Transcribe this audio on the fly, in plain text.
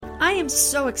I am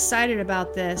so excited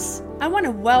about this. I want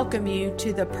to welcome you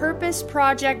to the Purpose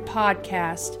Project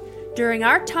podcast. During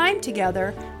our time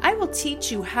together, I will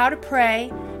teach you how to pray,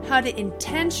 how to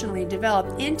intentionally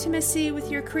develop intimacy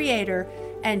with your Creator,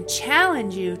 and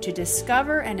challenge you to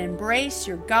discover and embrace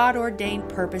your God-ordained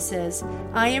purposes.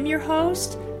 I am your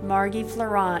host, Margie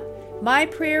Fleurant. My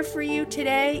prayer for you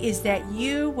today is that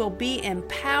you will be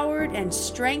empowered and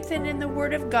strengthened in the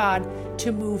Word of God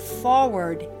to move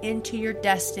forward into your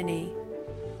destiny.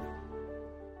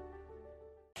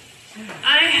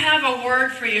 I have a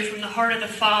word for you from the heart of the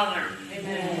Father.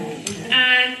 Amen.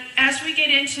 And as we get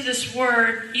into this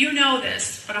word, you know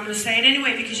this, but I'm going to say it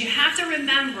anyway because you have to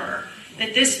remember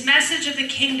that this message of the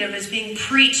kingdom is being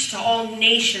preached to all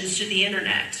nations through the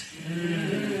internet.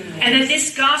 And that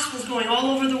this gospel is going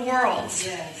all over the world.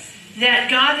 Yes.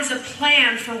 That God has a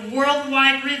plan for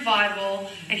worldwide revival,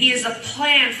 and He has a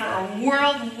plan for a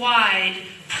worldwide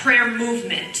prayer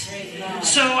movement.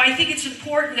 So I think it's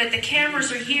important that the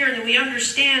cameras are here and that we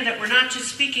understand that we're not just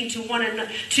speaking to one another,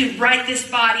 to right this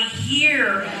body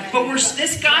here, but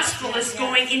this gospel is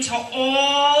going into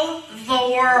all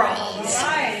the world.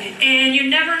 And you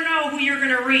never know who you're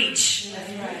going to reach.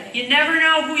 You never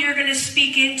know who you're going to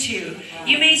speak into.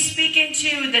 You may speak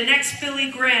into the next Billy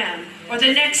Graham, or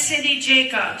the next Cindy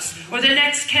Jacobs, or the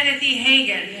next Kenneth E.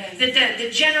 Hagin, the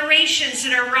generations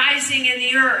that are rising in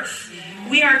the earth.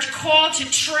 We are called to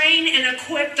train and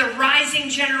equip the rising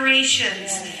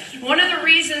generations. One of the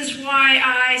reasons why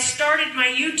I started my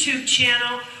YouTube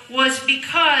channel was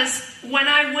because when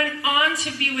I went on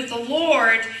to be with the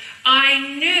Lord, I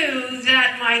knew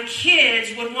that my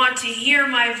kids would want to hear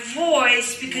my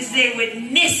voice because they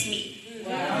would miss me.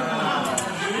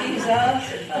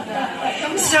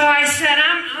 So I said,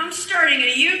 I'm starting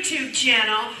a YouTube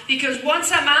channel because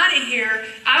once I'm out of here,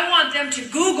 I want them to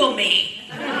Google me.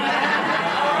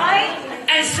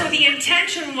 And so the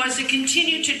intention was to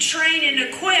continue to train and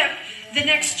equip the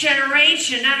next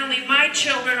generation, not only my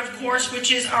children, of course,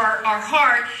 which is our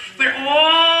heart, but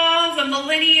all the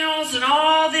millennials and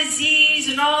all the Z's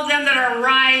and all them that are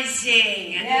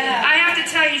rising. Yeah. I have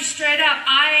to tell you straight up,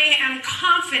 I am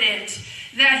confident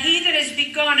that He that has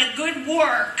begun a good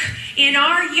work in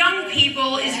our young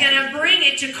people is going to bring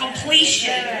it to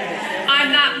completion.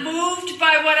 I'm not moved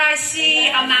by what I see.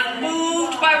 I'm not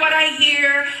moved by what I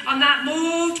hear. I'm not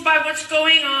moved by what's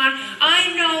going on.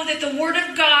 I know that the Word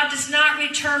of God does not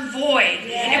return void.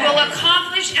 It will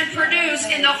accomplish and produce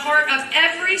in the heart of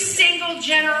every single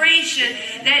generation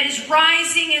that is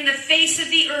rising in the face of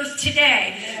the earth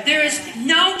today. There is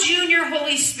no junior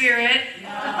Holy Spirit.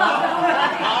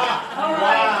 Wow.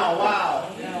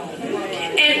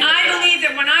 And I believe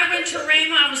that when I went to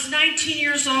Rhema, I was 19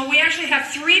 years old. We actually have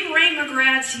 3 Rhema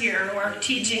grads here who are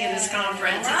teaching in this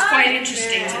conference. It's quite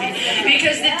interesting to me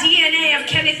because the DNA of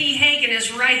Kenneth E. Hagin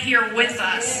is right here with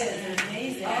us.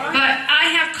 But I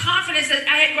have confidence that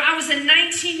I was a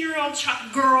 19-year-old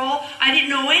girl. I didn't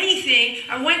know anything.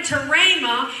 I went to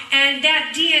Rhema, and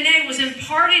that DNA was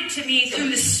imparted to me through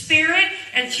the Spirit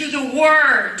and through the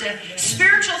Word.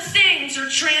 Spiritual things are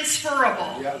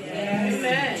transferable.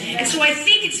 And so I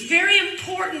think it's very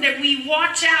important that we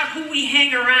watch out who we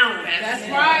hang around with. That's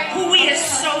right. Who we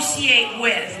associate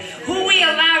with. Who we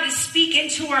allow to speak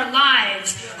into our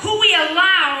lives. Who we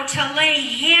allow to lay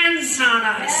hands on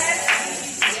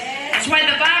us. That's why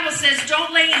the Bible says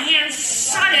don't lay hands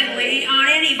suddenly on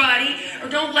anybody, or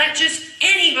don't let just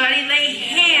anybody lay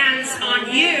hands on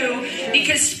you,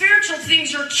 because spiritual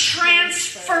things are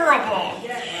transferable.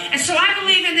 And so I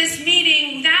believe in this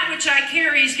meeting, that which I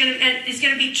carry is going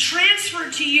to be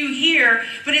transferred to you here,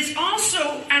 but it's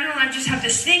also, I don't know, I just have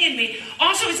this thing in me,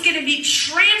 also it's going to be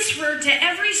transferred to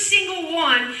every single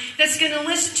one that's going to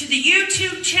listen to the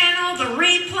YouTube channel, the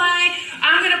replay.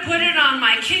 I'm going to put it on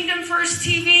my Kingdom First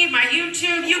TV, my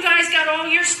YouTube. You guys got all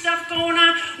your stuff going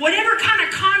on. Whatever kind of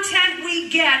content we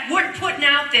get, we're putting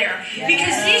out there.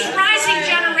 Because these rising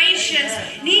generations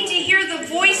need to hear the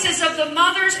voices of the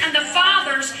mothers and the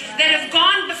fathers that have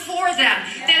gone before them,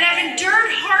 that have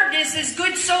endured hardness as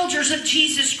good soldiers of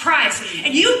Jesus Christ.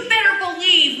 And you better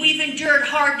believe we've endured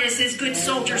hardness as good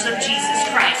soldiers of Jesus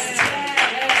Christ.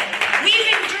 We've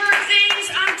endured things,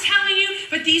 I'm telling you,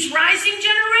 but these rising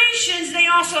generations, they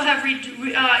also have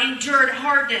endured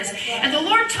hardness. And the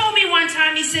Lord told me one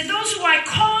time, He said, those who I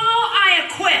call, I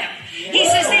equip. He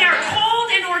says they are called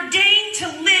and ordained to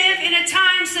live in a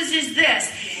time such as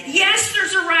this. Yes,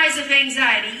 there's a rise of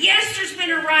anxiety. Yes, there's been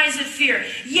a rise of fear.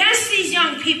 Yes, these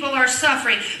young people are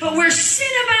suffering. But where sin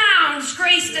abounds,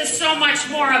 grace does so much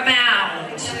more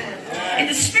abound. And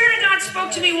the Spirit of God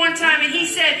spoke to me one time, and He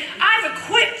said, I've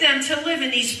equipped them to live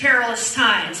in these perilous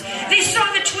times. They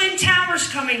saw the Twin Towers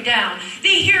coming down.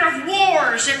 They hear of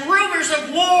wars and rumors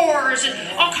of wars and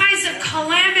all kinds of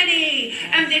calamity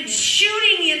and the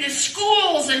shooting in the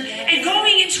schools and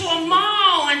going into a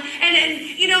mall and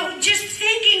just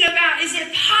thinking about, is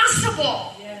it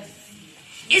possible?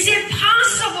 Is it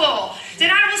possible that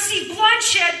I will see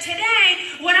bloodshed today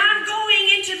when I'm going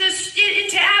into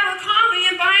Abercrombie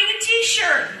and buying a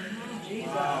t-shirt?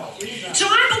 So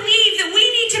I believe that we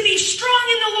need to be strong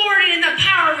in the Lord and in the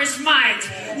power of His might.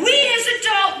 We as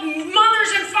adult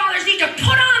mothers and fathers need to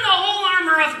put on the whole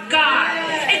armor of God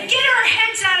and get our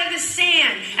heads out of the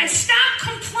sand and stop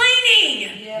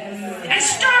complaining and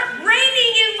start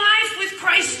reigning in life with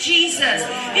Christ Jesus,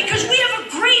 because we have a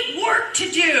great work to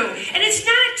do, and it's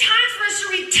not a time for us to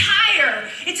retire.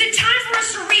 It's a time for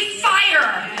us to refire.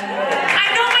 I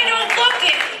know I don't look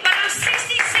it, but I'm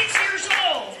 66 years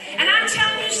old. And I'm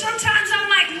telling you, sometimes I'm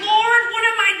like, Lord, what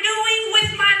am I doing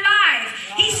with my life?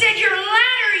 He said, your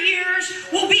latter years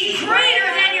will be greater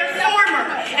than your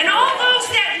former. And all those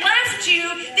that left you,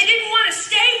 they didn't want to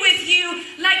stay with you,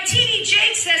 like T.D.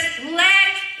 Jakes says,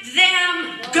 let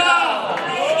them go.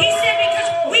 He said,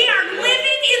 because we are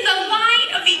living in the light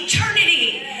of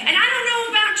eternity. And I don't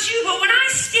know about you, but when I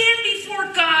stand before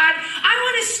God, I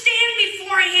want to stand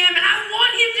before Him, and I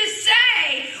want Him to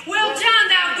say, well done,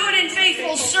 thou good and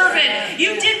faithful servant.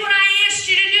 You did what I asked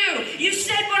you to do. You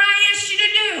said what I asked you to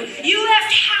do. You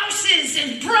left houses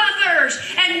and brothers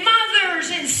and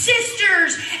mothers and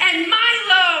sisters and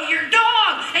Milo, your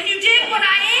dog, and you did what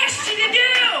I asked you to do.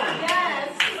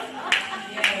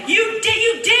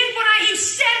 You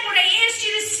said what I asked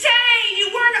you to say. You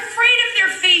weren't afraid of their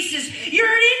faces. You're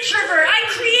an introvert. I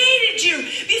created you.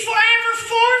 Before I ever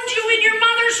formed you in your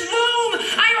mother's womb,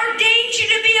 I ordained you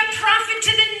to be a prophet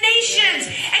to the nations.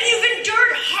 And you've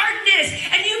endured hardness.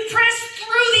 And you've pressed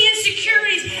through the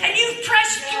insecurities. And you've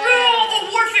pressed through all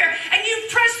the warfare. And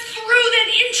you've pressed through that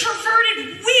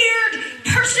introverted, weird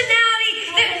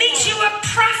personality that makes you a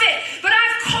prophet. But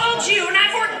I've called you and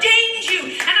I've ordained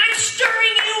you. And I'm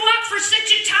stirring you up for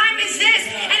such a time as this.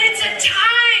 And it's a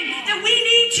time that we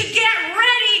need to get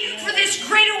ready for this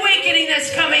great awakening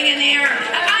that's coming in the earth.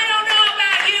 I don't know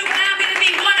about you, but I'm going to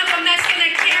be one of them that's going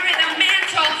to carry the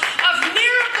mantle of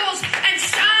miracles and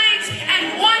signs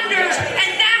and wonders and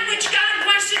that which God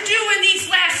wants to do in these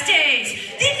last days.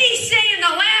 Didn't He say in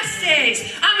the last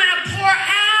days, I'm going to pour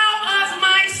out of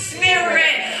my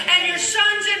Spirit, and your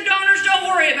sons and daughters, don't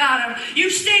worry about them.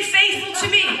 You stay faithful to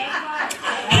me.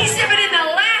 He said, but in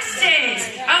the last days,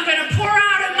 I'm going to pour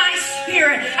out of my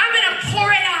Spirit. I'm going to pour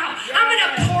it out. I'm going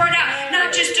to pour it out. Not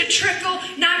just a trickle,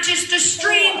 not just a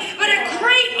stream, but a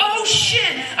great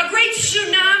ocean, a great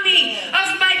tsunami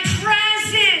of my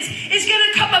presence is going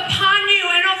to come upon you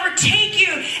and overtake you.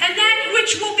 And that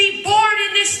which will be born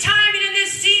in this time and in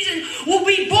this season will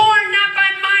be born not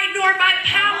by might nor by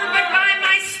power, but by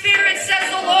my Spirit, says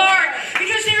the Lord.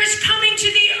 Because there is coming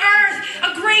to the earth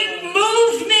a great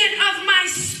movement of my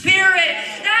Spirit.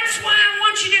 That's why I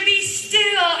want you to be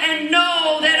still and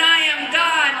know that I am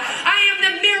God. I am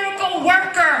the miracle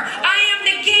worker. I am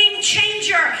the game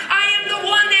changer. I am the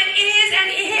one that is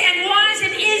and was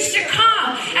and is to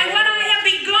come. And what I have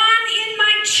begun in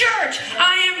my church,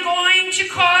 I am going to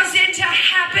cause it to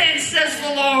happen, says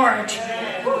the Lord.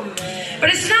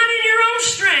 But it's not in your own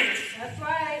strength. That's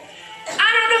right. I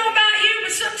don't know about you,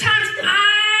 but sometimes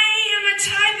I am a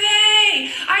type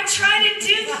A. I try to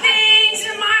do things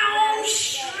in my own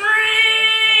strength.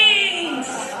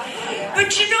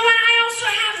 But you know what? I also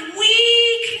have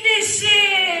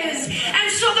weaknesses. And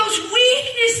so those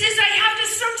weaknesses, I have to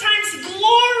sometimes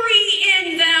glory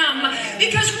in them.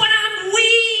 Because when I'm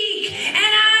weak,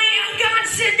 and God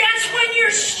said, that's when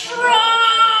you're strong.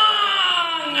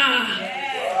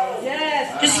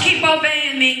 Yes. Just keep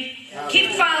obeying me.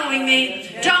 Keep following me.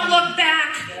 Don't look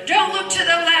back. Don't look to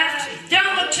the left.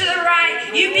 Don't look to the right.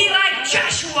 You be like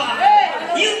Joshua.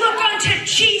 You look unto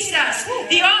Jesus,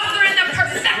 the author and the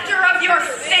perfecter of your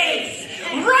faith,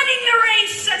 running the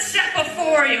race that's set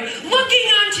before you,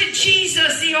 looking unto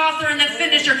Jesus, the author and the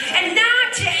finisher, and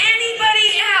not to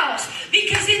anybody else.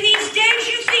 Because in these days,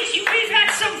 we've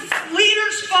had some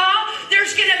leaders fall.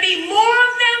 There's going to be more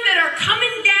of them that are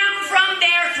coming down from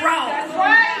their throne. That's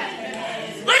right.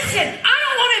 Listen, I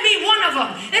don't want to be one of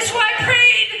them. That's why I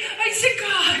prayed. I said,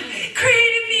 God,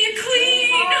 create in me a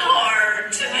clean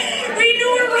heart.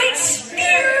 Renew a right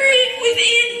spirit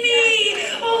within me.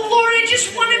 Oh, Lord, I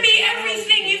just want to be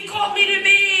everything you've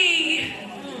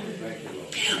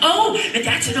Oh, but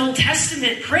that's an Old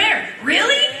Testament prayer.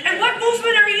 Really? And what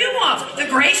movement are you of? The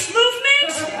grace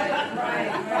movement?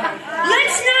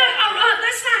 Let's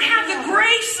not have the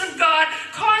grace of God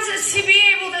cause us to be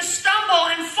able to stumble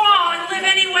and fall and live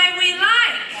any way we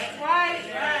like. Right.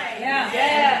 Yeah.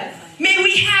 Yes. May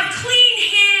we have clean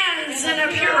hands and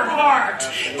a pure heart.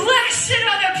 Blessed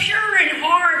are the pure in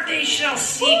heart, they shall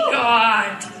see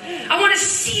God. I want to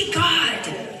see God.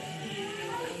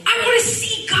 I want to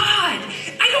see God.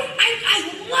 I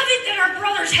love it that our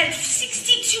brothers had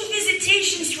 62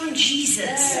 visitations from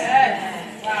Jesus.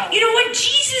 Wow. You know what?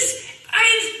 Jesus,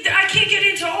 I can't get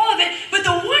into all of it, but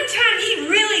the one time he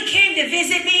really came to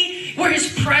visit me, where his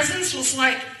presence was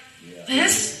like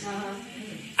this,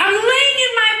 I'm laying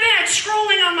in my bed,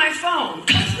 scrolling on my phone,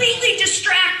 completely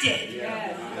distracted.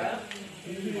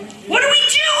 What are we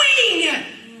doing?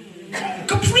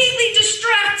 Completely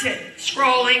distracted.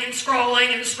 Scrolling and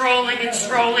scrolling and scrolling and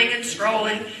scrolling and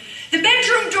scrolling. The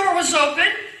bedroom door was open.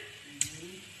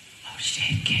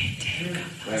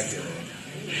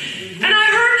 And I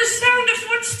heard the sound of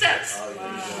footsteps.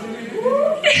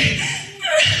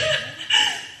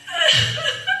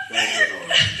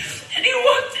 And he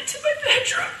walked into my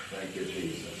bedroom.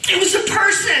 It was a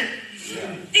person.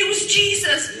 It was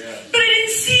Jesus. But I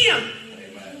didn't see him.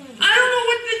 I don't know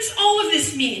what all of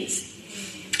this means.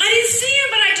 I didn't see him,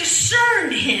 but I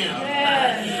discerned him.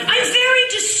 I'm very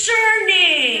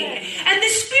discerning. And the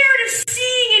spirit of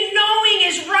seeing and knowing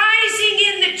is rising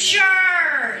in the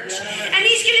church. And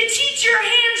he's going to teach your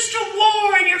hands to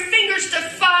war and your fingers to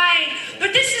fight.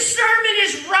 But this discernment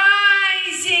is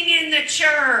rising in the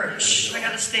church. I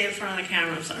got to stay in front of the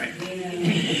camera, I'm sorry.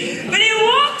 But he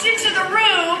walked into the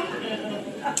room,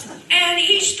 and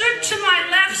he stood to my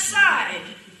left side.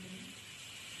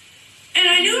 And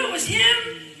I knew it was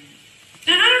him.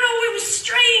 And I don't know, it was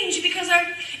strange because I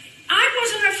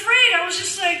wasn't afraid. I was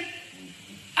just like,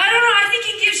 I don't know, I think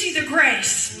he gives you the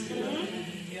grace.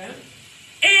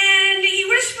 And he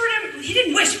whispered, he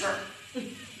didn't whisper.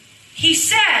 He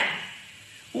said,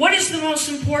 what is the most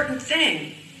important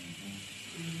thing?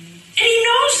 And he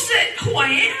knows who I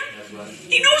am.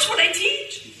 He knows what I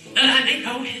teach. And I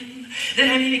know him. That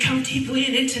I may become deeply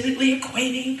and intimately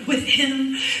acquainted with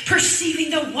him, perceiving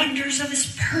the wonders of his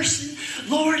person.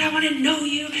 Lord, I want to know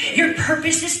you. Your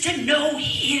purpose is to know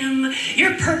him.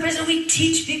 Your purpose, and we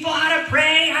teach people how to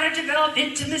pray, how to develop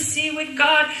intimacy with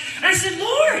God. And I said,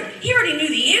 Lord, he already knew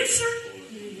the answer.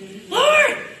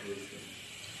 Lord,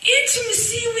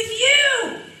 intimacy with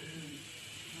you.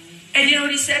 And you know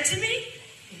what he said to me?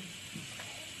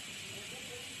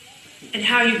 And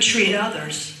how you treat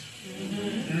others.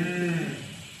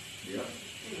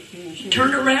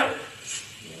 Turned around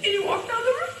and he walked down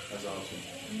the room. That's awesome.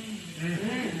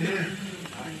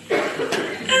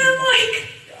 And I'm like,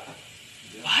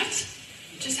 what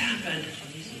just happened?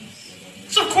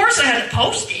 So of course I had to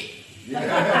post it.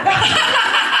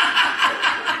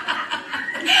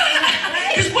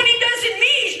 Because what he does in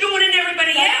me, he's doing in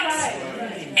everybody else.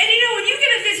 And you know, when you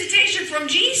get a visitation from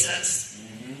Jesus,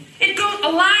 it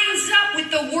aligns up with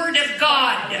the Word of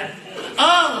God.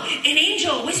 Oh, an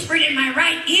angel whispered in my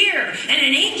right ear, and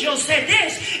an angel said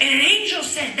this, and an angel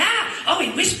said that. Oh,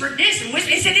 he whispered this and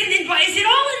whispered. Is it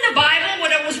all in the Bible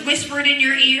what it was whispered in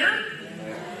your ear?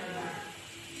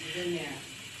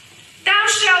 Thou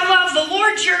shalt love the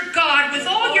Lord your God with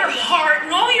all your heart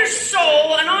and all your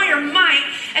soul and all your might,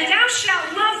 and thou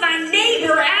shalt love thy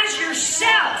neighbor as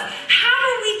yourself. How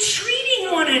are we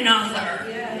treating one another?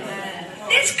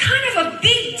 It's kind of a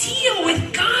big deal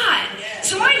with God.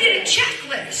 So I did a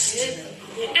checklist.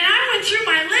 And I went through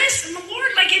my list, and the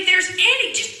Lord, like, if there's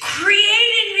any, just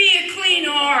created me a clean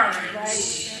heart.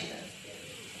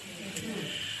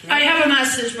 I have a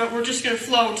message, but we're just going to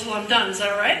flow until I'm done. Is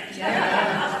that all right?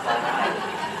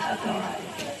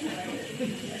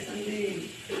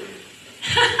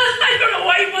 I don't know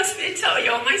why he wants me to tell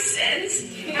you all my sins.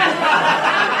 What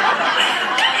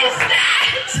is that?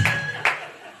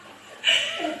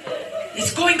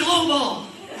 It's going global.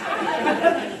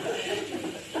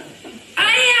 I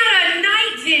had a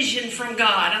night vision from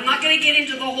God. I'm not going to get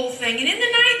into the whole thing. And in the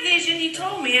night vision, he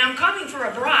told me, I'm coming for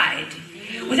a bride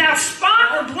without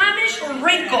spot or blemish or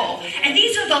wrinkle. And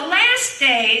these are the last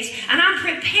days, and I'm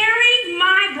preparing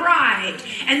my bride.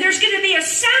 And there's going to be a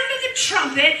sound of the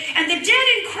trumpet, and the dead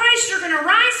in Christ are going to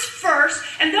rise first,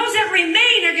 and those that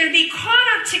remain are going to be caught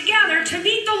up together to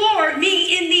meet the Lord,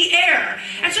 me in the air.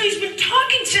 And so he's been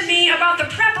talking to me about the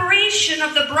preparation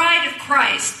of the bride of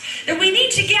Christ, that we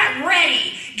need to get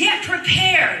ready, get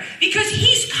prepared, because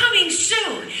he's coming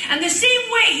soon. And the same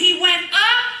way he went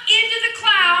up into the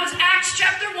clouds, Acts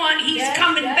chapter 1. He's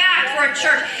coming back for a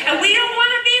church. And we don't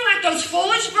want to be like those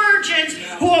foolish virgins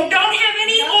who don't have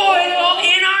any oil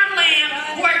in our lamp,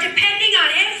 who are depending on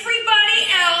everybody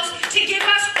else to give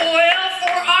us oil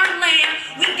for our lamp.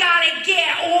 We got to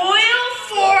get oil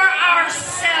for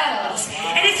ourselves.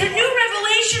 And it's a new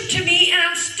revelation to me, and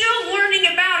I'm still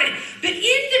learning about it. But in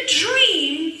the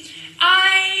dream,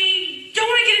 I don't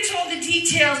want to get into all the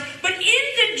details, but in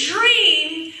the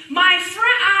dream, my friend,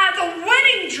 the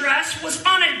wedding dress was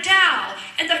on a dowel,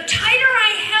 and the tighter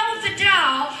I held the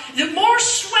dowel, the more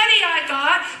sweaty I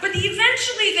got, but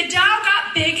eventually the dowel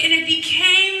got big and it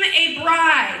became a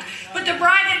bride. But the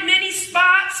bride had many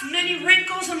spots, many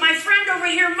wrinkles, and my friend over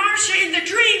here, Marcia, in the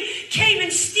dream, came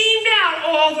and steamed out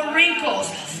all the wrinkles.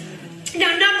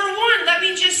 Now, number one, let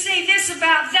me just say this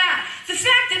about that. The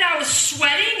fact that I was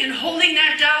sweating and holding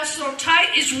that dowel so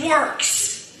tight is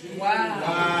works.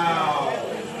 Wow.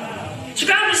 So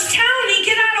God was telling me,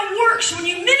 get out of works. When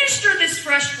you minister this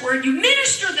fresh word, you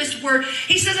minister this word,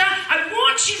 he says, I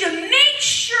want you to make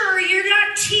sure you're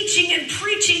not teaching and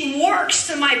preaching works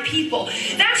to my people.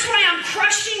 That's why I'm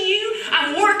crushing you.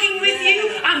 I'm working with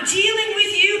you. I'm dealing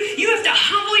with you. You have to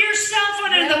humble yourself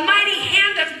under the mighty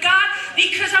hand of God,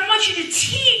 because I want you to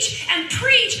teach and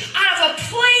preach out of a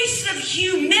place of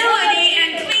humility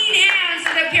and clean hands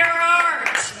and a pure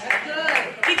heart.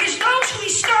 Because those who he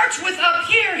starts with up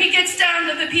here, he gets down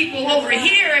to the people over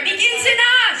here. It begins in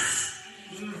us.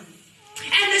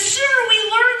 And the sooner we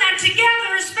learn that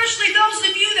together, especially those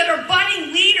of you that are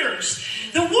budding leaders,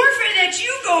 the warfare that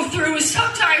you go through is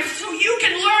sometimes so you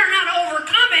can learn how to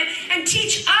overcome it and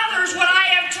teach others what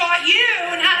I have taught you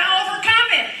and how to overcome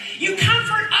it. You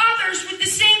comfort others with the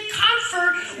same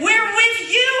comfort wherewith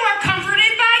you are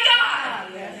comforted by God.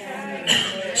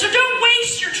 So don't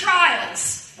waste your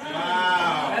trials.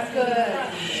 Wow. That's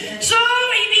good. So,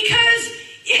 because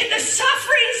the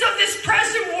sufferings of this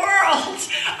present world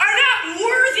are not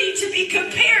worthy to be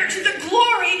compared to the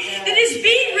glory that is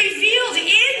being revealed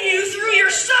in you through your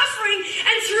suffering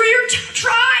and through your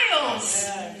trials.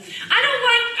 I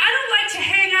don't like to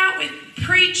hang out with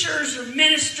preachers or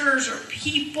ministers or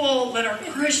people that are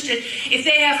Christian if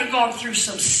they haven't gone through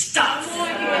some stuff.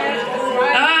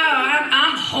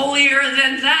 I'm holier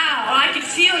than thou. I can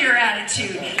feel your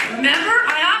attitude. Remember,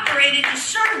 I operated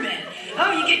discernment.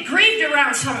 Oh, you get grieved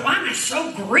around someone. Why am I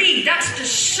so grieved? That's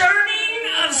discerning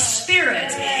of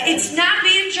spirits. It's not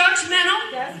being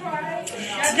judgmental.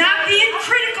 It's not being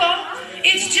critical.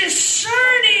 It's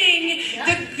discerning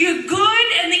the good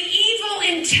and the evil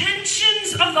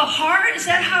intentions of the heart. Is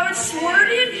that how it's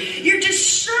worded? You're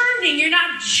discerning. You're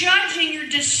not judging. You're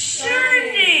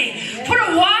discerning. Put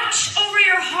a watch over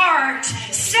your heart.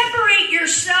 Separate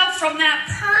yourself from that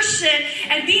person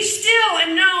and be still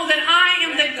and know that I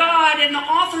am the God and the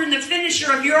author and the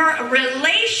finisher of your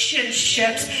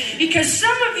relationships, because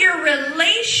some of your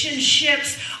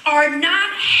relationships are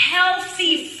not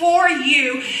healthy for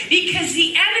you, because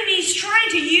the enemy's trying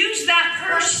to use that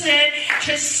person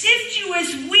to sift you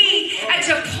as wheat and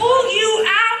to pull you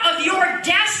out of your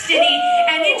destiny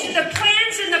and into the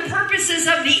plans and the purposes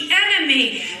of the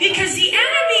enemy, because the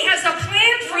enemy has a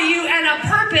plan for you and a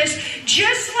purpose,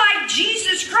 just like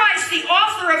Jesus Christ, the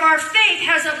author of our faith,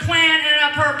 has a plan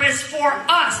and a purpose for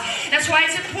us. That's why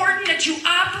it's important that you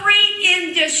operate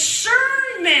in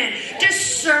discernment,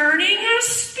 discerning of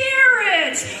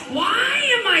spirits. Why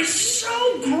am I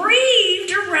so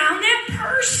grieved around that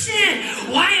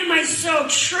person? Why am I so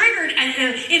triggered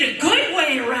in a good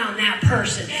way around that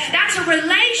person? That's a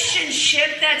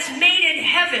relationship that's made in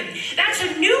heaven. That's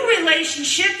a new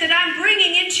relationship that I'm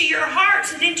bringing into your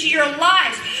hearts and into your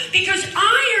lives, because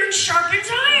iron sharpens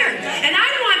iron, and I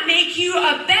want to make you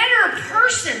a better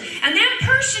person, and that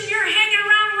person you're hanging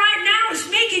around right now is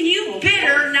making you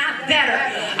bitter, not better.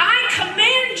 I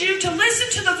command you to listen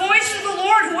to the voice of the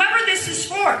Lord, whoever this is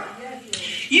for.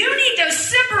 You need to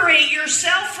separate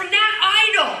yourself from that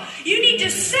idol. You need to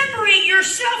separate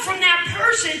yourself from that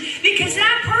person, because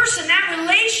that person, that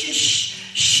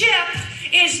relationship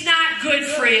is not good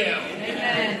for you.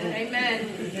 Amen. Amen.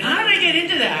 How did I get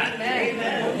into that?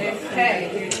 Amen.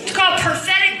 Okay. It's called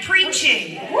prophetic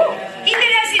preaching. He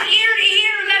that has an ear to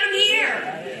hear, let him hear.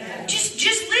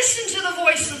 Just listen to the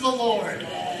voice of the Lord.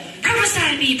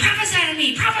 Prophesy to me, prophesy to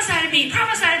me, prophesy to me,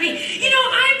 prophesy to me. You know,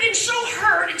 I've been so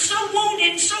hurt and so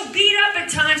wounded and so beat up at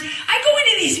times. I go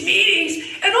into these meetings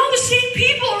and all the same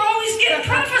people are always getting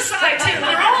prophesied to.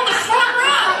 They're all in the front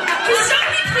row. Can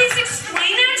somebody please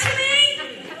explain that to me?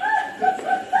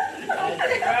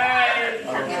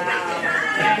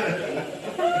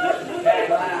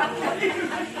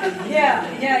 Yeah.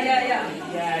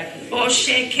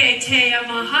 Oshekete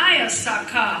Mahaya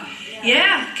Saka.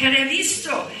 Yeah, que he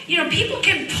visto. You know, people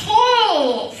can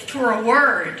pull for a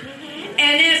word.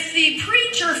 And if the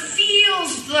preacher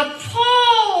feels the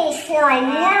pull for a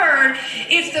word,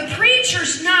 if the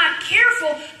preacher's not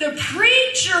careful, the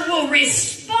preacher will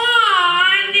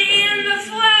respond in the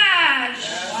flesh.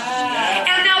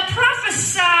 And they'll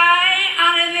prophesy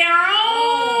out of their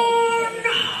own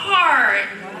heart.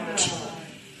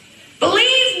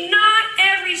 Believe not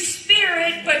every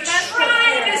spirit, but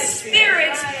try the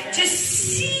spirits to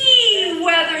see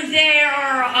whether they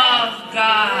are of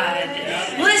God.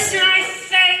 Listen, I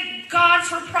thank God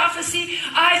for prophecy.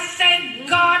 I thank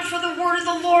God for the word of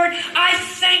the Lord. I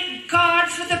thank God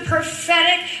for the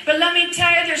prophetic. But let me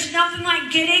tell you, there's nothing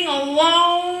like getting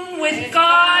alone with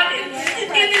God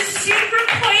in the secret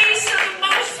place of the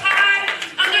Most High,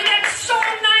 under that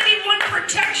Psalm 91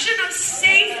 protection of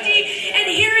safety, and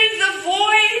hearing the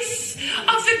voice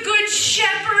of the Good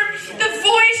Shepherd, the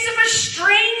voice of a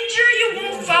stranger you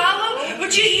won't follow,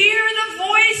 but you hear the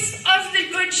voice of the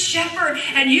Good Shepherd,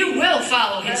 and you will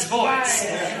follow his voice.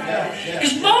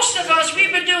 Because most of us,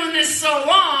 we've been doing this so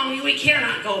long, we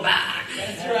cannot go back.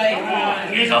 That's right.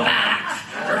 We're going to go back.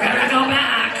 We're going to go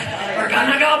back. We're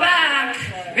going to go back.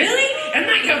 Really? And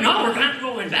I go, no, we're not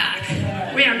going back.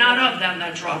 We are not of them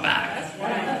that draw back.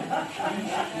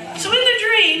 So in the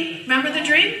dream, remember the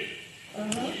dream?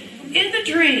 In the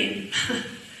dream,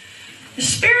 the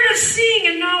spirit of seeing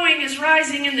and knowing is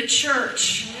rising in the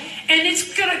church. And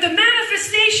the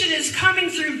manifestation is coming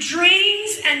through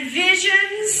dreams and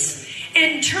visions,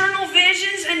 internal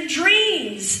visions and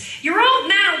dreams. Your old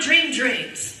man will dream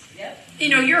dreams. You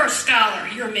know, you're a scholar.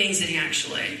 You're amazing,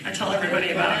 actually. I tell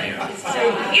everybody about you. You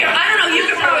know, I don't know. You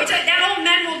could probably tell that old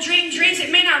men will dream dreams.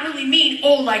 It may not really mean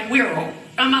old like we're old.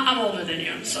 I'm older than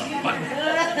you, so.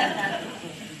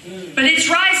 But it's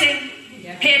rising.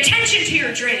 Pay attention to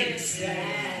your dreams.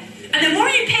 And the more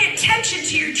you pay attention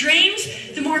to your dreams,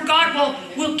 the more God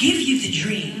will give you the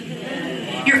dream.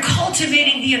 You're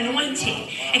cultivating the anointing.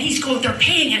 And he's going, they're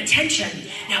paying attention.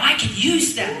 Now I can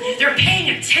use them. They're paying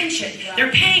attention.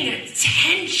 They're paying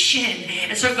attention.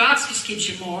 And so God just gives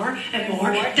you more and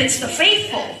more. That's the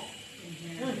faithful.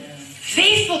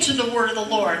 Faithful to the word of the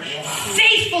Lord.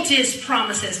 Faithful to his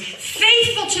promises.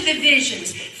 Faithful to the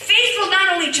visions. Faithful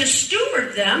not only to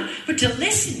steward them, but to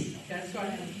listen. That's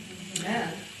right.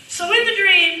 Yeah. So in the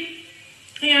dream,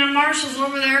 you know, Marshall's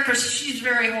over there because she's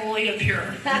very holy and pure.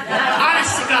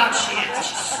 Honest to God, she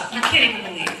is. You can't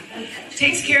even believe. She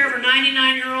takes care of her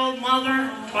 99-year-old mother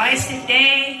twice a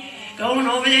day, going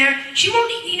over there. She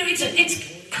won't, you know, it's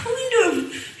kind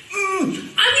of,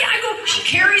 I go, she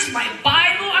carries my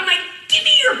Bible. I'm like, give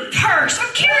me your purse.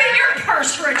 I'm carrying your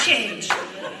purse for a change.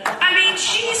 I mean,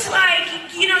 she's like,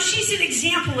 you know, she's an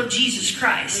example of Jesus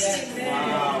Christ.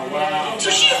 Wow. So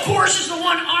she, of course, is the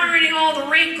one ironing all the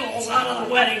wrinkles out of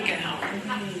the wedding gown.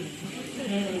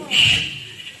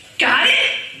 Got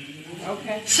it?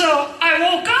 Okay. So I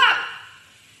woke up.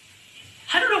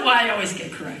 I don't know why I always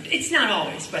get corrected. It's not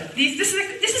always, but this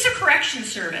is a correction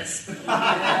service.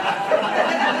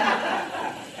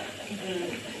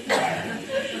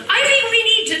 I think we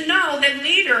need to know that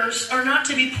leaders are not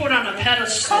to be put on a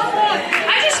pedestal.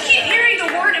 I just keep hearing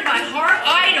the word in my heart,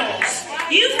 idols.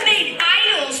 You've made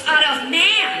idols out of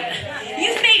man.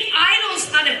 You've made idols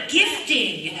out of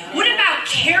gifting. What about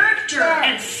character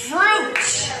and fruit?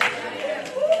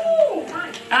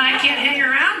 I can't hang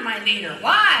around my leader.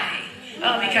 Why?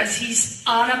 Oh, because he's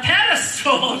on a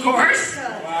pedestal, of course.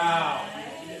 Wow.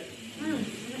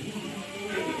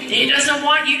 He doesn't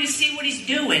want you to see what he's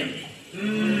doing.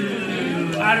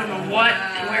 I don't know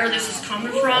where this is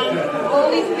coming from.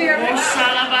 Holy Spirit. I'm going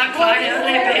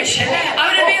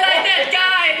to be like that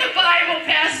guy in the Bible,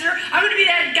 Pastor. I'm going to be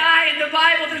that guy in the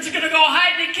Bible that's going to go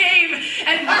hide in the cave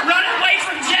and run away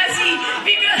from Jesse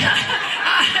because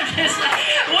I'm just like,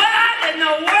 what in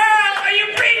the world are you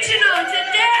preaching on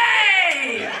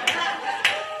today?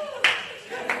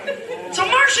 So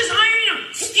Marsha's ironing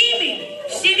them, steaming.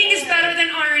 Steaming is better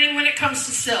than ironing when it comes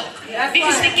to silk.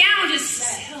 Because the gown is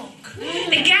silk.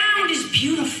 The gown is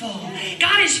beautiful.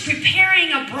 God is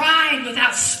preparing a bride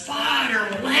without spot or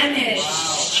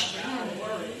blemish.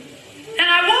 And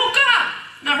I woke up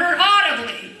and I heard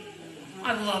audibly.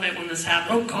 I love it when this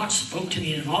happens. Oh, God spoke to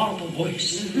me in an audible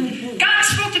voice. God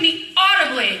spoke to me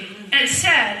audibly and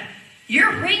said,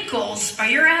 your wrinkles are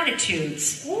your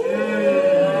attitudes. Say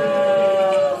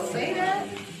that.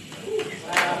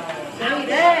 Say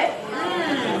that.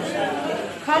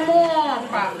 Come on,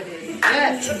 prophetess.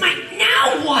 Yes. I'm like,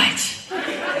 now what?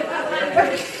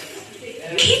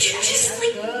 Can't you just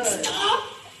stop?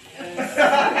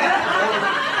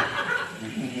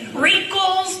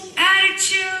 Wrinkles,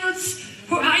 attitudes,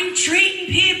 how you treat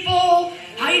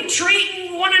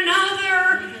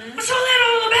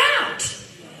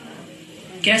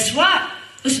Guess what?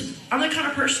 Listen, I'm the kind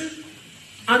of person,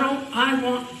 I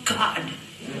want God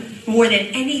more than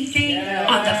anything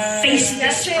on the face of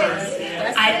this earth.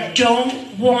 I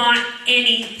don't want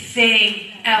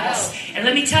anything else. And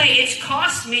let me tell you, it's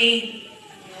cost me,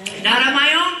 not of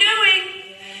my own doing,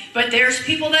 but there's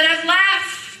people that have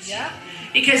left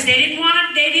because they didn't want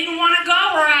to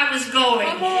go where I was going.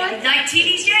 Like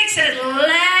T.D. Jakes said,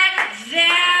 let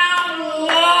them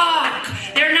walk.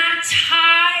 They're not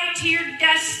tied to your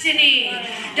destiny.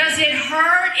 Does it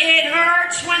hurt? It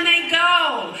hurts when they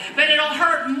go, but it'll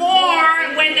hurt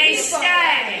more when they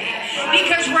stay,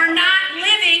 because we're not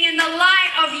living in the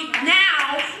light of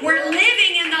now. We're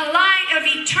living in the light of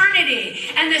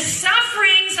eternity, and the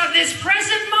sufferings of this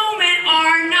present moment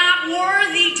are not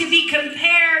worthy to be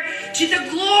compared to the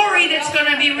glory that's going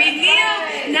to be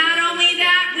revealed. Not only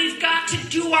that, we've got to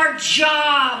do our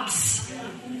jobs.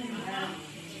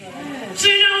 So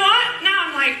you know what? Now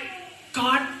I'm like,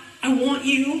 God, I want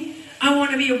you. I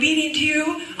want to be obedient to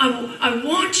you. I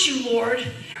want you, Lord.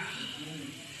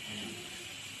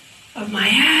 Of my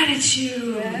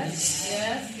attitude.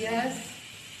 Yes.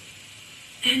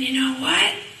 And you know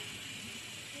what?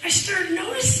 I started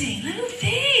noticing little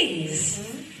things.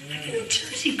 Like a New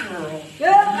Jersey girl. Oh,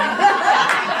 gosh.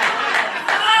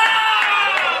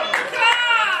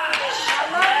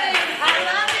 I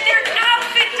love it. Their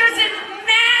outfit doesn't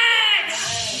match.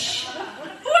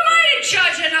 Who am I to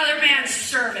judge another man's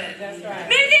servant? That's right.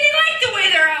 Maybe they like the way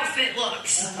their outfit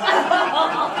looks. Oh!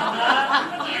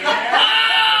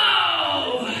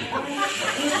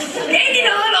 They need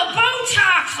a little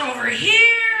Botox over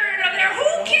here and over there.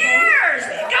 Who cares?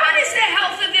 God is the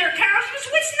health of their countenance.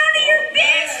 It's none of your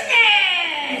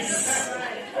business.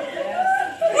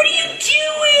 What are you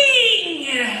doing?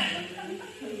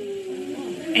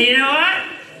 And you know what?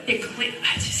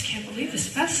 I just can't believe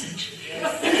this message.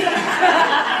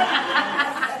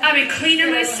 I've been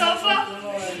cleaning myself up.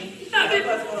 I've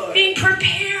been being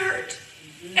prepared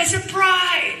as a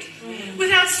bride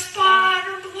without spot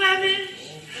or blemish.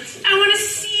 I want to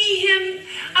see him.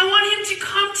 I want him to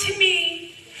come to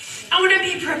me. I want to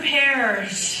be prepared.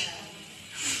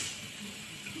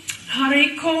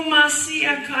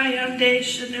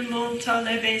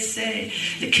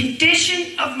 The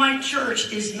condition of my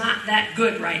church is not that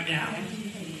good right now.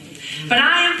 But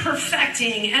I am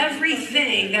perfecting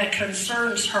everything that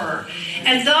concerns her.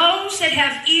 And those that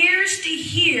have ears to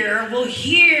hear will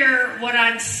hear what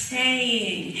I'm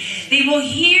saying. They will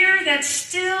hear that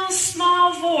still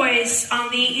small voice on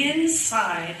the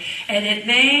inside. And it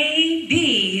may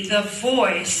be the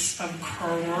voice of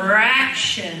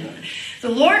correction. The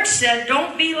Lord said,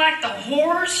 don't be like the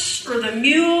horse or the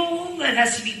mule that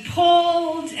has to be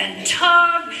pulled and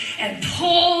tugged and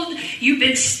pulled. You've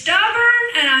been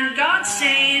stubborn, and I'm God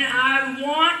saying, I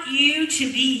want you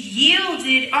to be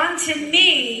yielded unto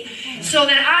me so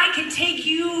that I can take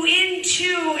you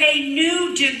into a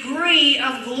new degree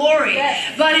of glory.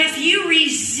 Yes. But if you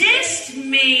resist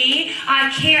me,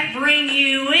 I can't bring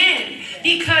you in,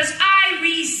 because I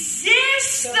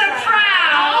resist the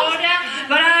proud,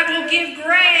 but I will give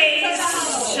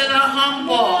grace to the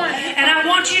humble. And I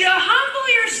want you to humble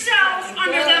yourself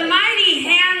under the mighty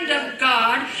hand of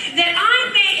God, that I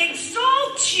may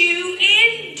exalt you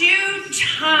in due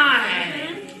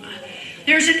time.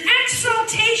 There's an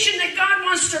exaltation that God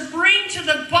wants to bring to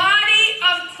the body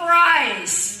of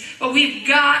Christ. But we've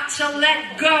got to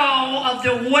let go of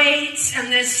the weights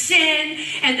and the sin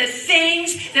and the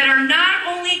things that are not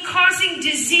only causing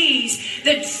disease,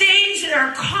 the things that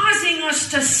are causing us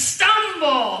to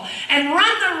stumble and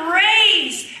run the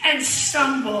race and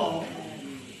stumble.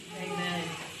 Amen.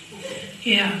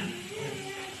 Yeah.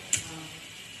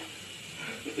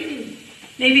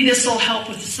 Maybe this will help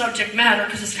with the subject matter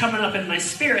because it's coming up in my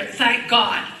spirit. Thank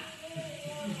God.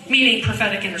 Meaning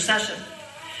prophetic intercession.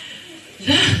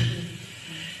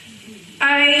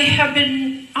 I have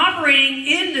been operating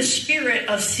in the spirit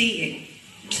of seeing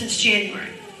since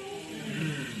January.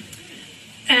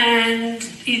 And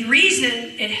the reason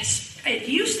it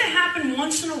used to happen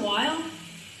once in a while,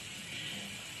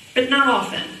 but not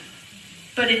often.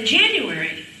 But in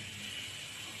January,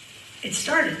 it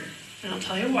started. And I'll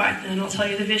tell you why. And I'll tell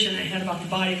you the vision I had about the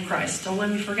body of Christ. Don't let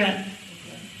me forget.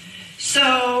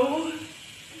 So...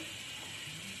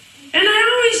 And I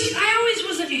always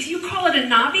wasn't, if you call it a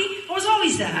knobby, I was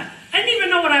always that. I didn't even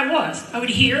know what I was. I would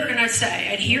hear and I'd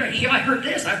say, I heard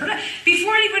this, I heard that.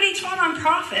 Before anybody taught on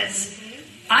prophets,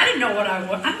 I didn't know what I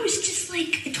was. I was just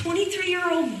like a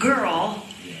 23-year-old girl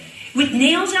with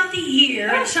nails out the ear,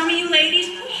 and some of you ladies,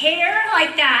 hair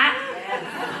like that.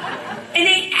 And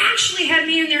they actually had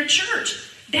me in their church.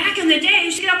 Back in the day, I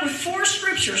used to get up with 4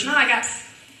 scriptures. Now I got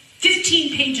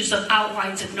 15 pages of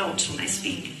outlines and notes when I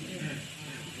speak.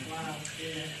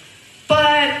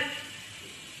 But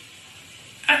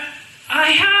I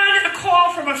had a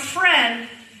call from a friend,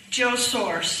 Joe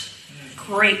Source.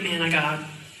 Great man of God.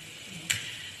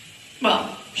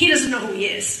 Well, he doesn't know who he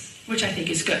is, which I think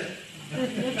is good.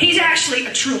 He's actually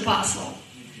a true apostle,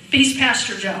 but he's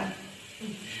Pastor Joe.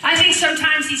 I think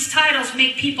sometimes these titles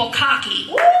make people cocky.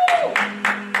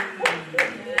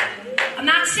 I'm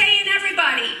not saying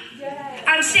everybody.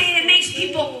 I'm saying it makes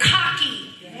people cocky.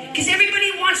 Because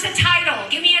everybody wants a title.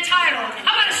 Give me a title.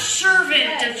 How about a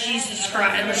servant of Jesus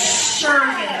Christ? I'm a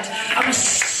servant. I'm a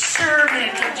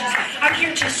servant of Jesus. I'm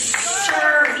here to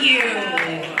serve you.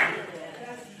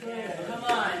 Come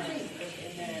on.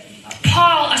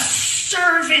 Paul, a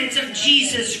servant of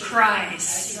Jesus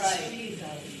Christ. That's right.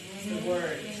 The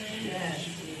word.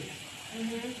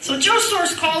 So Joe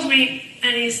Source calls me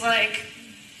and he's like,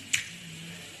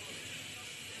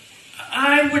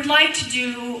 I would like to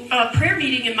do a prayer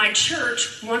meeting in my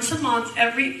church once a month,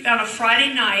 on a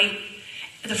Friday night,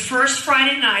 the first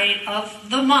Friday night of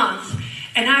the month,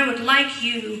 and I would like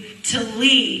you to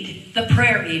lead the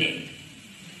prayer meeting.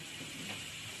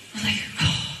 I was like,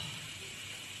 oh,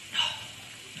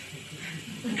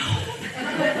 no.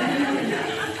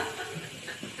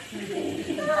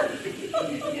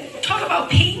 Talk about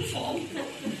painful.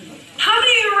 How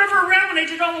many of you were ever around when I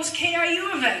did all those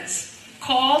KIU events?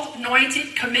 Called,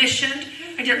 anointed, commissioned.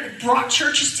 I brought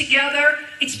churches together.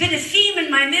 It's been a theme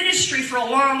in my ministry for a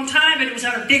long time, but it was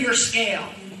on a bigger scale.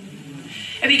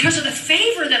 And because of the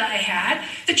favor that I had,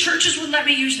 the churches would let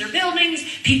me use their buildings.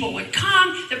 People would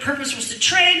come. The purpose was to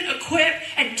train, equip,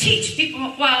 and teach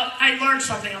people. Well, I learned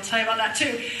something. I'll tell you about that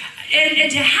too.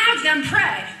 And to have them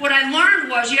pray. What I learned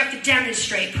was you have to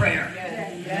demonstrate prayer.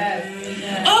 Yes.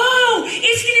 Oh,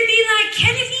 it's going to be like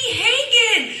Kenneth E.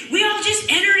 Hagin. We all just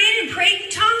entered in and prayed in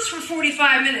tongues for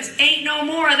 45 minutes. Ain't no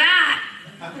more of that.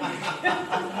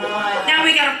 Now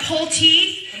we got to pull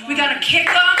teeth. We got to kick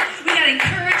them. We got to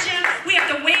encourage them. We have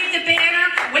to wave the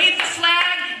banner, wave the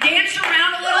flag, dance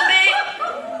around a little bit.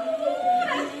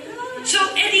 So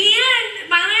at the end,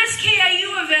 my last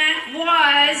KIU event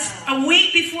was a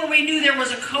week before we knew there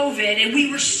was a COVID, and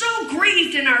we were so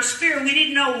grieved in our spirit, we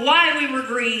didn't know why we were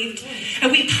grieved.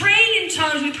 And we prayed in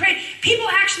tongues. We prayed. People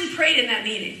actually prayed in that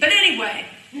meeting. But anyway,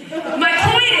 my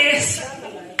point is,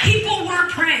 people weren't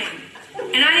praying,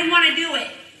 and I didn't want to do it.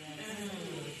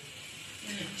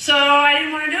 So I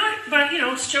didn't want to do it, but,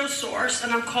 it's Joe Source,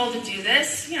 and I'm called to do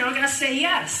this. I got to say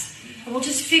yes. And we'll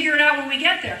just figure it out when we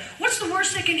get there. What's the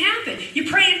worst that can happen? You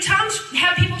pray in tongues,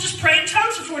 have people just pray in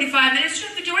tongues for 45 minutes. You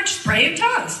don't have to do it, just pray in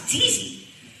tongues. It's easy.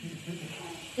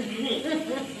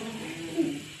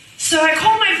 So I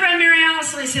called my friend Mary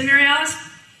Alice, and I said, Mary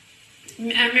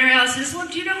Alice Islam,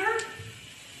 do you know her?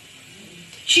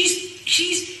 She's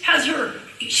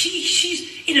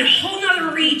in a whole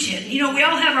other region. We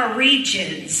all have our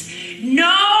regions.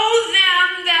 Know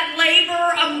them that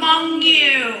labor among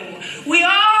you. We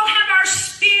all have our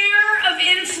sphere of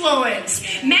influence.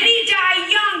 Many die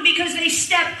young because they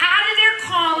step out of their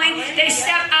calling. They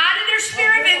step out of their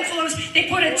sphere of influence. They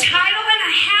put a title and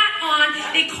a hat on.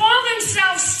 They call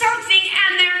themselves something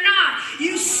and they're not.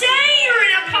 You say you're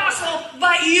an apostle,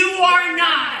 but you are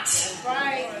not.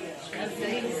 Right.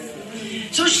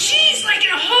 So she's like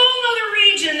in a whole other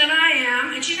region than I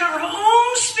am, and she's got her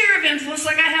own sphere of influence,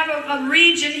 like I have a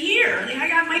region here. I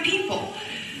got my people.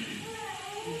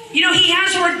 He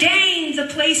has ordained the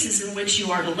places in which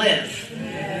you are to live.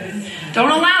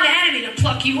 Don't allow the enemy to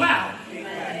pluck you out.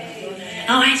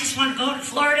 Oh, I just want to go to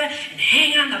Florida and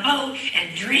hang on the boat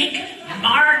and drink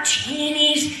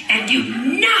martinis and do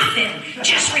nothing.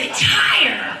 Just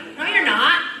retire. No, you're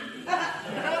not.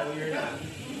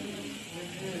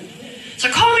 So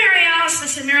I called Mary Alice. I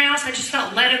said, Mary Alice, I just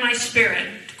felt led in my spirit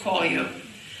to call you.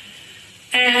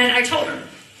 And I told her.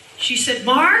 She said,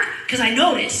 Mark, because I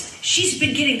noticed she's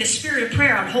been getting the spirit of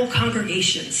prayer on whole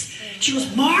congregations. She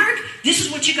goes, Mark, this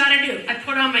is what you got to do. I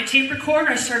put on my tape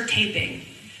recorder. I started taping.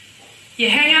 You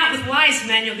hang out with wise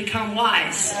men, you'll become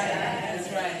wise. That's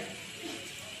right.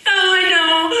 Oh, I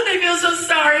know. I feel so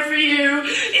sorry for you.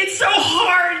 It's so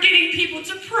hard getting people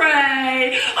to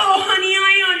pray. Oh, honey,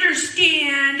 I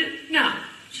understand. No.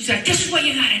 She's like, this is what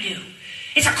you got to do.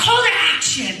 It's a call to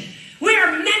action. We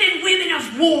are men and women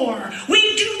of war.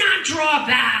 We do not draw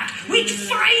back. We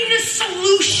find a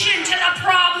solution to the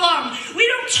problem. We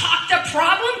don't talk the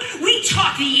problem. We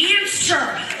talk the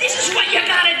answer. This is what you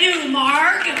got to do,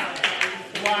 Mark.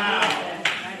 Wow.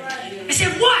 I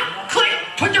said, what? Click.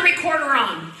 Put the recorder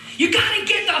on. You got to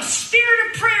get the spirit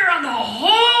of prayer on the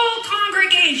whole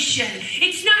congregation.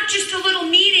 It's not just a little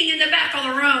meeting in the back of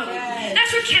the room. That's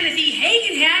That's what Kenneth E.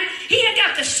 Hagin had. He had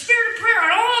got the spirit of prayer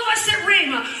on all of us at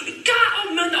Rhema.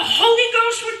 God, when the Holy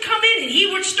Ghost would come in and he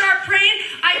would start praying,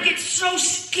 I'd get so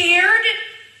scared.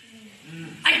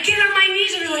 I'd get on my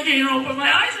knees and be like, open my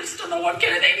eyes. I still know what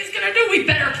Kenneth Hagin's going to do. We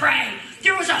better pray.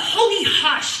 There was a holy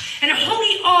hush and a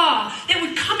holy awe that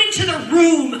would come into the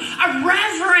room, a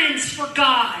reverence for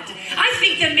God. I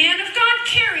think the man of God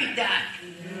carried that.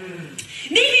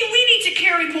 Maybe we need to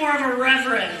carry more of a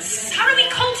reverence. How do we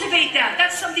cultivate that?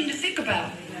 That's something to think about.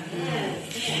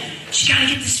 You got to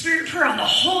get the spirit of prayer on the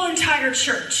whole entire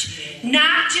church,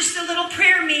 not just a little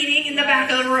prayer meeting in the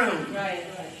back of the room. Right.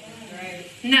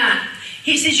 Nah.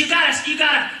 He says you got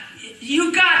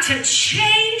to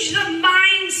change the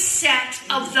mindset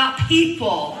of the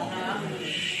people.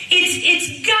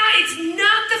 It's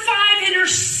not the 5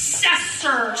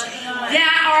 intercessors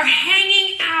that are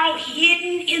hanging out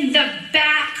hidden in the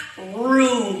back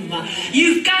room.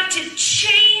 You've got to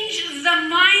change the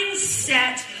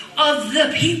mindset of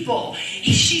the people.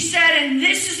 She said, and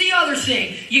this is the other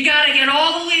thing, you got to get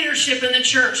all the leadership in the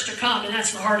church to come, and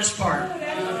that's the hardest part.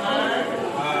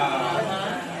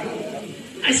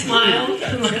 I smiled. Blow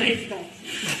the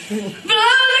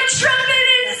trumpet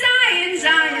in Zion,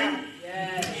 Zion.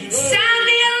 Sound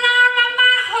the alarm on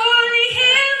my holy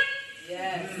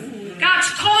hill. God's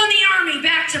calling the army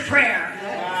back to prayer.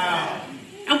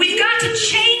 And we've got to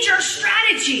change our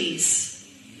strategies.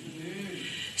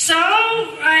 So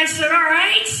I said, all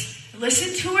right,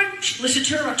 listen to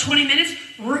it about 20 minutes,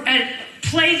 and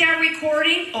play that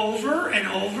recording over and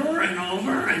over and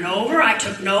over and over. I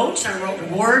took notes. I wrote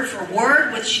word for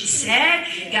word what she said.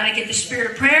 You got to get the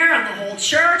spirit of prayer on the whole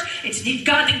church.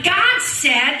 God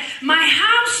said, my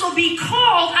house will be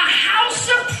called a house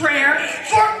of prayer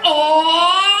for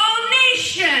all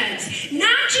nations.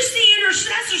 Not just the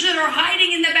intercessors that are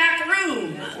hiding in the back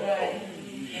room.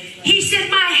 He said,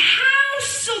 my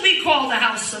house will be called a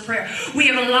house of prayer. We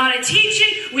have a lot of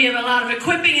teaching. We have a lot of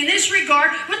equipping in this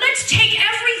regard. But let's take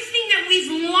everything that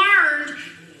we've learned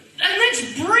and let's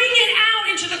bring it out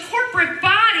into the corporate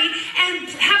body and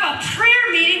have a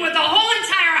prayer meeting with the whole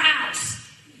entire house.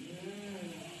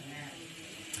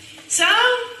 So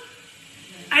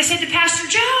I said to Pastor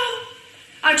Joe,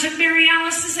 I took Mary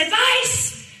Alice's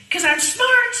advice because I'm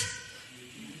smart.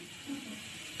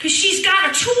 Because she's got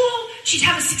a tool, she's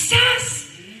having success,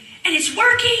 and it's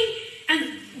working,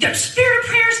 and the spirit of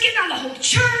prayer is getting on the whole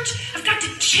church. I've got to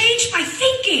change my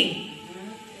thinking,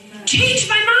 change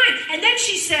my mind. And then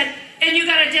she said, and you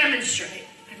got to demonstrate.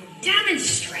 I go,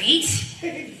 demonstrate?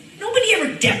 Nobody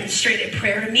ever demonstrated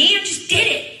prayer to me. I just did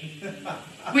it.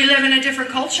 We live in a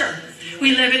different culture.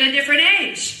 We live in a different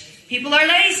age. People are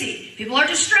lazy. People are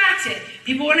distracted.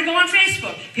 People want to go on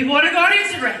Facebook. People want to go on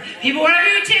Instagram. People want to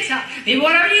do TikTok. People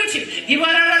want to do YouTube. People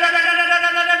want to...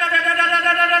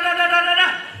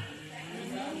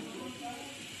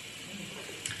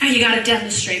 And you got to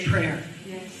demonstrate prayer.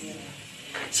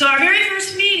 So our very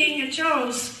first meeting at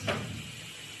Joe's,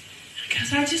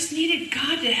 because I just needed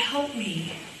God to help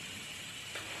me.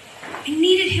 I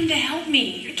needed him to help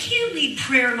me. I can't lead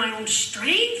prayer in my own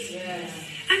strength.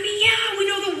 I mean, yeah, we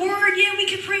know the word. Yeah, we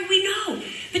can pray. We know.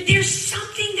 But there's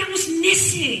something that was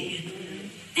missing.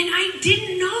 And I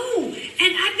didn't know.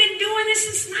 And I've been doing this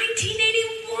since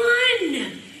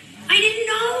 1981. I didn't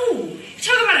know.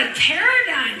 Talk about a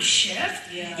paradigm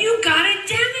shift. You got to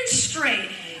demonstrate.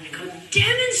 I go,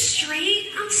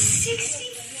 demonstrate? I'm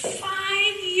 65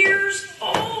 years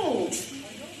old.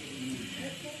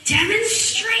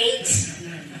 Demonstrate?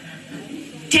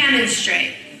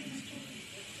 Demonstrate.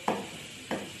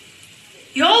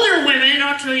 The older women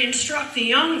ought to instruct the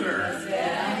younger.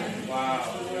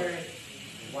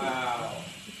 Wow.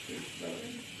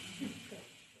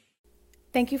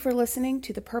 Thank you for listening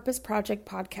to the Purpose Project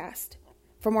podcast.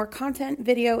 For more content,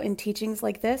 video, and teachings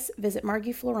like this, visit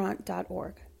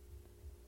margiefleurant.org.